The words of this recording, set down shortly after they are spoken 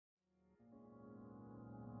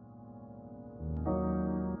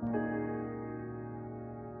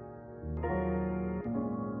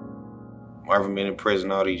Marvin been in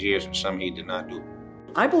prison all these years for something he did not do.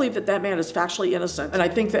 I believe that that man is factually innocent, and I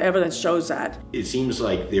think the evidence shows that. It seems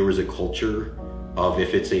like there was a culture of,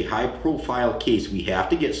 if it's a high-profile case, we have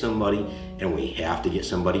to get somebody, and we have to get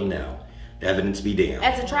somebody now. Evidence be damned.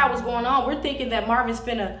 As the trial was going on, we're thinking that Marvin's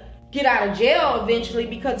finna get out of jail eventually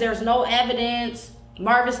because there's no evidence.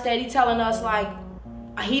 Marvin's steady telling us, like,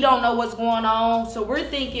 he don't know what's going on, so we're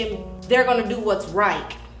thinking they're gonna do what's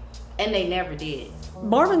right, and they never did.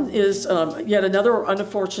 Marvin is yet another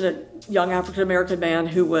unfortunate young African-American man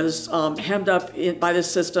who was hemmed up by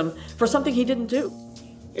this system for something he didn't do.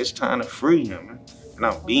 It's time to free him, man. And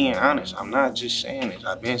I'm being honest. I'm not just saying this.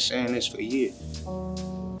 I've been saying this for years.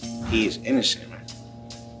 He is innocent, man.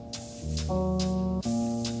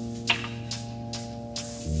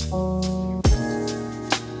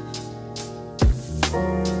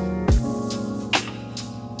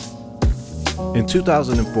 In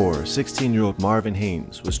 2004, 16-year-old Marvin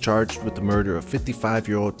Haynes was charged with the murder of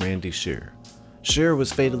 55-year-old Randy Shear. Shear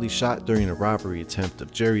was fatally shot during a robbery attempt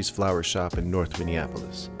of Jerry's Flower Shop in North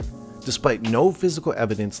Minneapolis. Despite no physical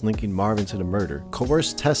evidence linking Marvin to the murder,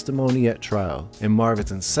 coerced testimony at trial, and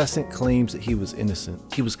Marvin's incessant claims that he was innocent,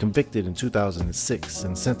 he was convicted in 2006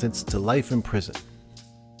 and sentenced to life in prison.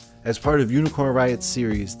 As part of Unicorn Riot's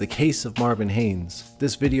series, The Case of Marvin Haynes,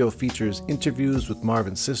 this video features interviews with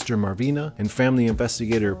Marvin's sister Marvina and family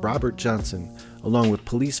investigator Robert Johnson, along with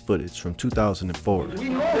police footage from 2004.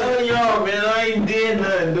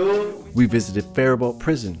 We visited Faribault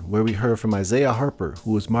Prison, where we heard from Isaiah Harper,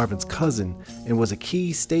 who was Marvin's cousin and was a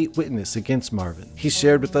key state witness against Marvin. He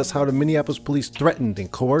shared with us how the Minneapolis police threatened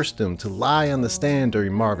and coerced him to lie on the stand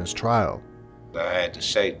during Marvin's trial. I had to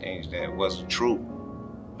say things that wasn't true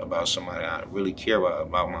about somebody I really care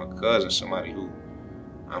about my cousin, somebody who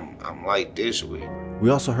I'm like this with. We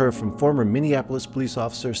also heard from former Minneapolis police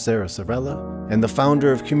officer Saarela and the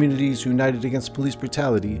founder of Communities United Against Police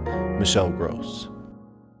Brutality, Michelle Gross.